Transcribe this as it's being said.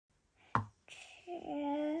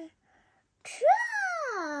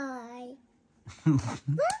Try.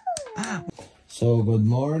 So, good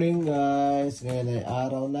morning guys. Ngayon ay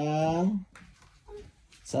araw ng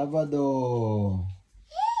Sabado.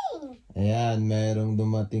 Ayan, mayroong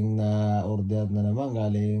dumating na order na naman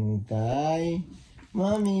galing kay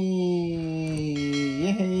Mami.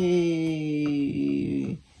 Yay!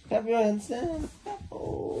 Clap your hands na.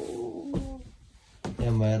 Oh.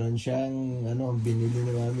 Ayan, mayroon siyang binili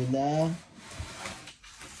ni Mami na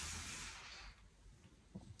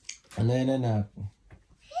yan anak?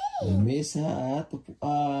 Lamesa at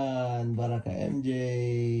upuan para ka MJ.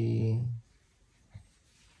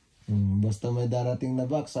 Basta may darating na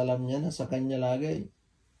box, alam niya na sa kanya lagay.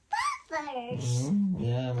 Pampers.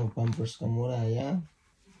 Yeah, mag-pampers ka muna, yeah.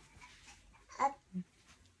 At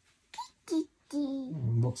kitty.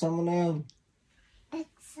 Buksan mo na yun.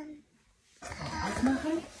 Aufmachen.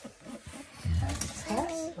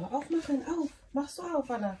 Aufmachen, auf. Machst du auf,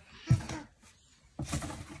 Anna?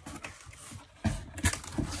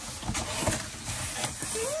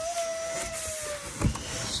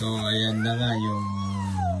 So, ayan na nga yung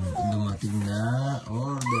dumating na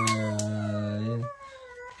order.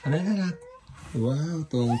 Ano yung anak? Wow,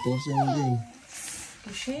 tuwang-tuwa si MJ.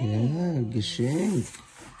 Geschenk. Yeah, geschenk.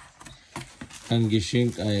 Ang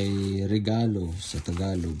geschenk ay regalo sa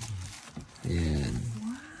Tagalog. Ayan.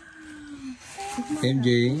 Wow.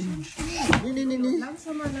 MJ.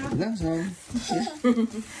 Langsam, Anna. Langsam.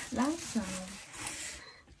 Langsam.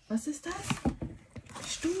 Was ist das?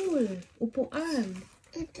 Stuhl. Upuan.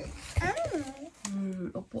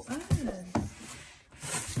 Upuan.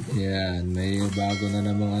 Yan, may bago na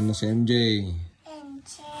namang si MJ.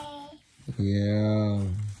 Yeah.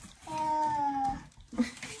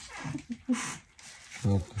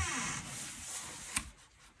 Okay.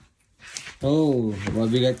 Oh,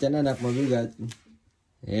 mabigat yan anak, mabigat.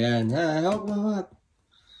 Ayan, hawak mo, hawak.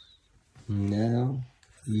 Now,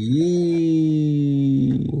 yee.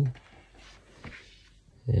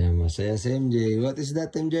 Ayan, masaya si MJ. What is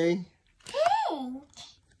that, MJ?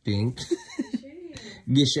 Pink.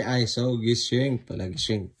 Gising. Ay, so gising. Pala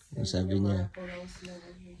gising. Yung sabi niya.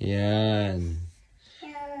 Yan.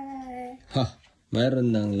 Ha,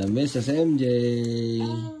 mayroon ng lamesa sa MJ.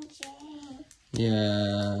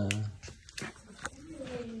 Yeah.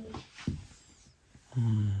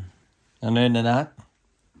 Ano yun, anak?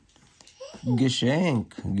 Gising.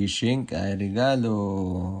 Gising ay regalo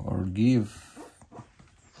or gift.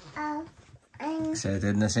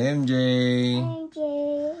 Excited na si MJ.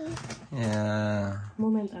 Yeah.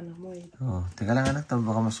 Moment, anak mo. Oh, teka lang anak,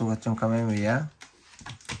 baka masugat yung kamay mo, ya.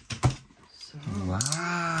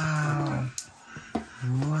 Wow.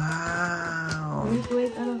 Wow.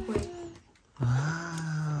 Wait, anak, wait.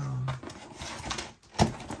 Wow.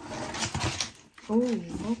 Oh,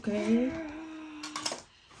 okay.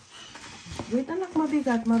 Wait, anak,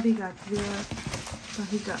 mabigat.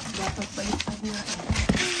 Pahiga. Dapat baliktad nga.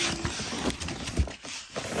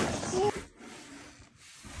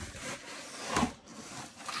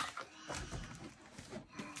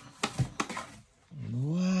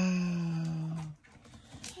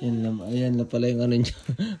 Ayan na pala yung niya.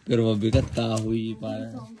 Pero mabigat, kahoy pa.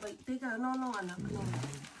 Teka, no, anak, no.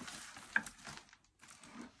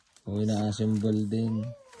 Uy, na-assemble din.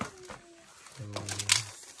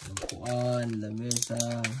 Upuan, lamesa.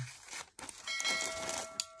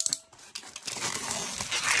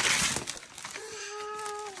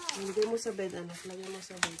 Lagay mo sa bed, anak. Lagay mo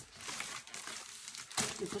sa bed.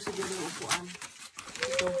 Ito siguro yung upuan.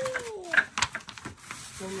 Ito.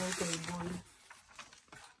 Yan yung table.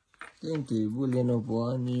 Yung table, yan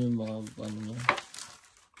upuan. Yun yung mga upuan niya.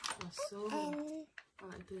 So,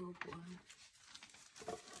 ito yung upuan.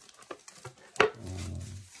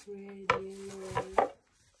 Ready,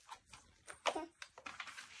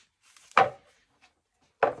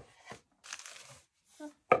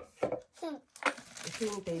 ito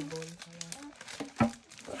yung table.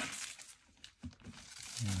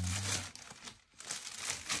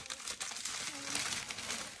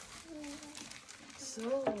 So,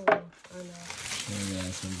 anak. Kaya,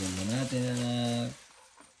 sundan na natin, anak.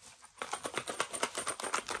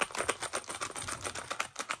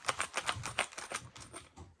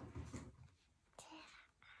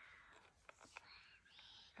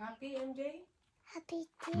 Happy, MJ? Happy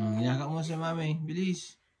too. Yakap mo si mami.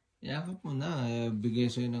 Bilis. Yakap mo na. Bigay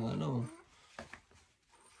sa'yo ng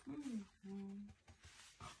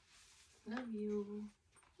Love you.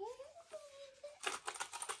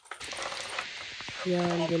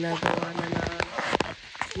 Yan, ginagawa na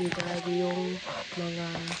ni Daddy yung mga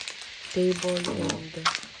table and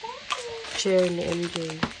chair ni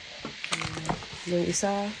MJ. Yung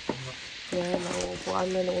isa, Yan, nauupuan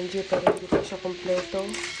na ng MJ pero hindi pa siya kompleto.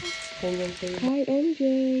 Yan yung table. Hi, MJ!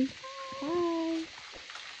 Hi!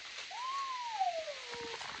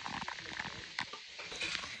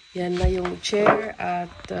 Yan na yung chair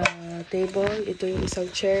at table. Ito yung isang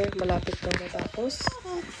chair. Malapit na matapos.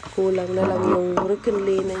 Kulang na lang yung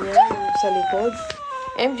rukunli na niya yung sa likod.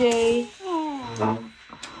 MJ!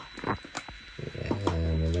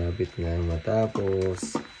 Yan, malapit na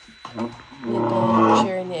matapos. Ito yung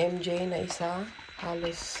chair ni MJ na isa.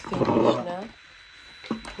 Halos finish na.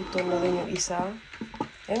 Ito na rin yung isa.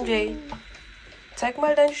 MJ! Zeig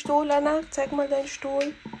mal deinen Stuhl, anak. Zeig mal deinen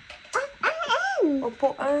Stuhl.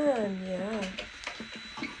 Upuan. Yeah.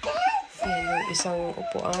 Yan yung isang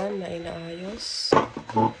upuan na inaayos.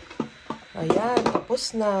 Ayan,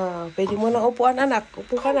 tapos na. Pwede mo na upuan, anak.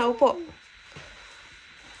 Upo ka na, upo.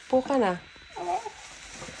 Upo ka na.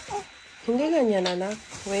 Hindi ganyan, anak.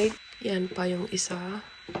 Wait. Yan pa yung isa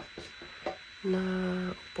na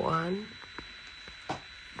upuan.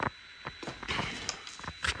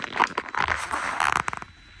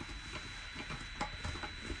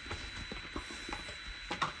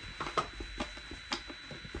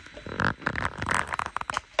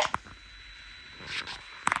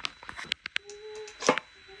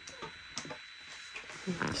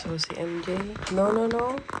 So, si MJ. No.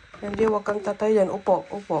 MJ, huwag kang tatay yan. Upo.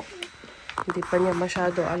 Hindi pa niya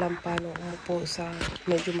masyado alam paano umupo sa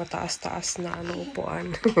medyo mataas-taas na upuan.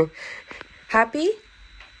 Happy?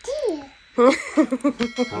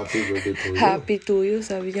 Happy birthday to you. Happy to you.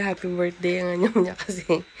 Sabi niya, happy birthday. Ang anyam niya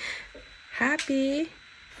kasi. Happy.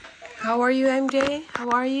 How are you, MJ? How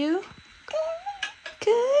are you?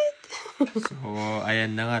 Good. So,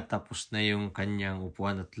 ayan na nga. Tapos na yung kanyang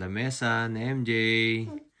upuan at lamesa ni MJ.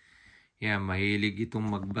 Yan, mahilig itong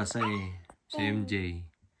magbasa si MJ.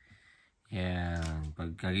 Yan,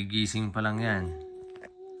 pag kagigising pa lang yan.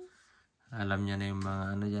 Alam niya na yung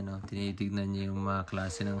mga dyan, tinitignan niya yung mga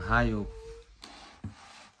klase ng hayop.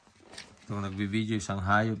 Itong nagbibideo, isang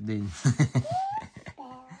hayop din.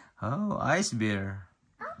 Oh, ice bear.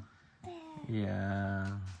 Yeah,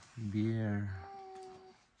 beer.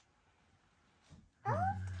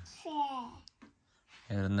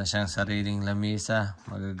 Meron na siyang sariling lamesa.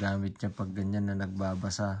 Magagamit niya pag ganyan na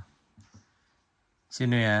nagbabasa.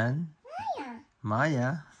 Sino yan?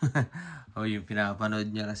 Maya. Oh, yung pinapanood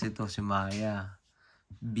niya kasi to si Maya.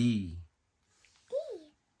 B.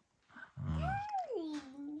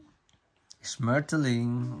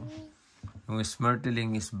 Smirtling. Yung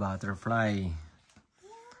smirtling is butterfly.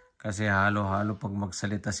 Kasi halo-halo pag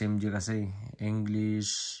magsalita si MJ kasi.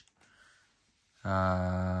 English,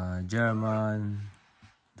 German,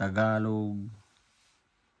 Tagalog.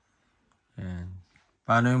 Ayan.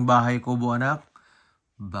 Paano yung bahay ko, bu anak?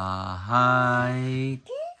 Bahay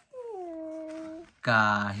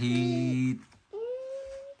kahit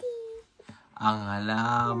ang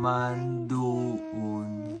halaman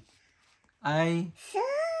doon ay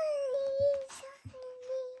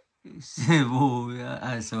Cebu.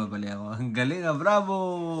 Sumabali ako. Ang galing, bravo!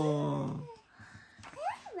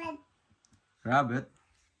 Rabbit.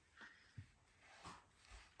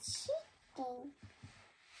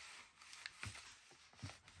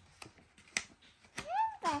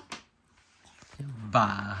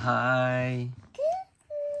 Bahay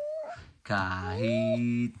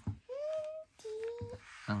kahit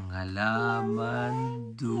ang halaman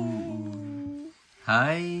doon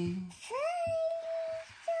ay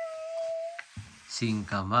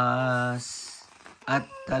singkamas at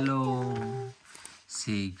talong,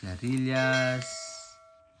 sigarilyas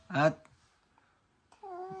at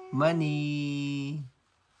mani.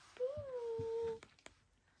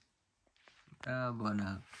 Bravo,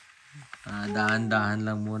 anak. Dahan-dahan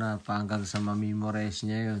lang muna hanggang sa mamemorize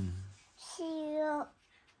niya yun. Zero.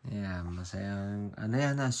 Yeah, masayang ano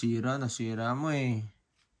yan, nasira mo eh.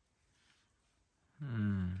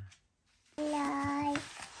 Like,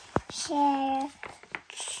 share,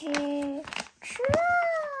 try.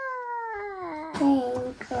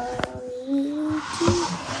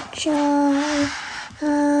 Try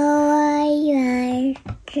how I like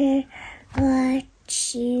what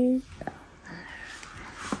you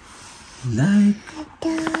Like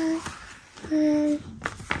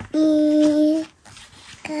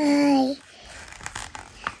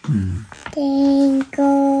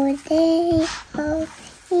Thankyou,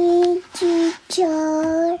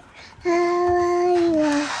 teacher, how I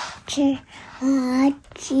watch what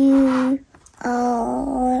you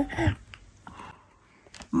are.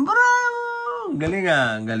 bravo! Galing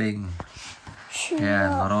ang galing. Ayan,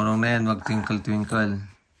 marunong na yan mag-twinkle-twinkle.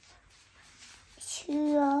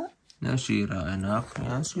 Sure. Nasira, anak.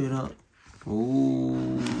 Yan, sira.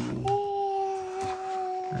 Oh.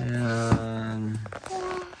 Ayan.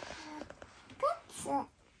 Katsa.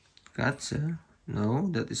 Katsa? No,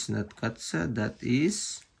 that is not katsa. That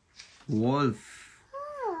is wolf.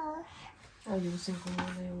 Ayusin ko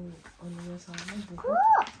muna yung ano na sana.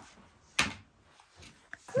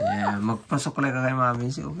 Yeah, magpasuklay ka kay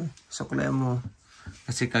mami. Okay, suklayan mo.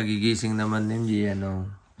 Kasi kagigising naman ni MJ, ano.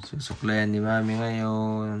 Susuklayan ni mami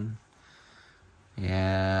ngayon.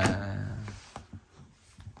 Yeah.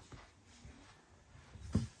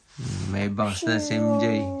 May bangs na si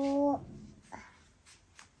MJ.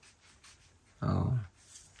 Oh.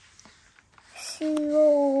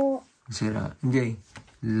 Sira. MJ.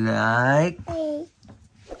 Like.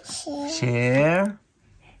 Share.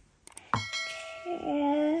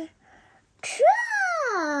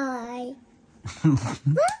 Try.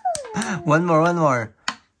 One more. One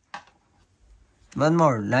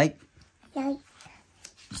more. Like. Like.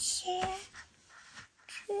 Share.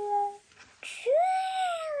 Try.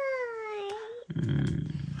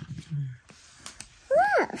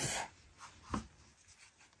 Love.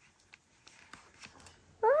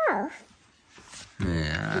 Love.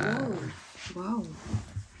 Yeah. Wow.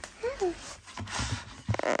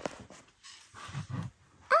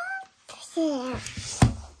 Yeah.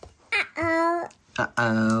 Uh-oh.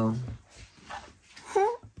 Uh-oh.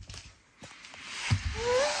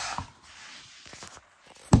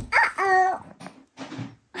 Uh-oh. Uh-oh.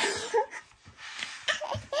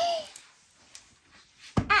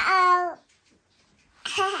 Uh-oh.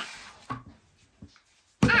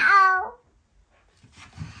 Uh-oh.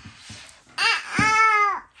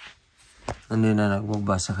 Ano yun, anak?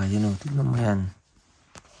 Magbasa ka yun. Tignan mo yan.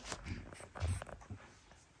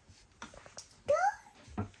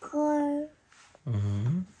 Car.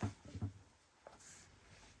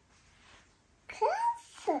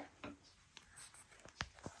 Castle.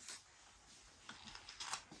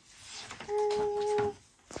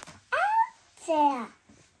 Out there.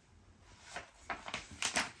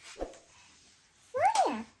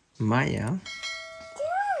 Maya. Maya?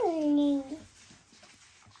 Darling.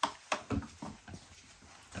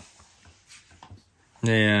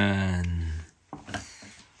 Ayan.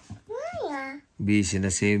 Maya. Busy na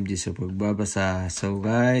si MJ sa pagbabasa. So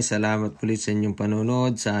guys, salamat ulit sa inyong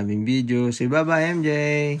panonood sa aming video. Say bye-bye MJ.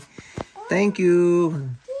 Thank you.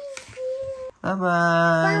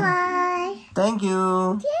 Bye-bye. Bye-bye. Thank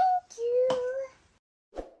you.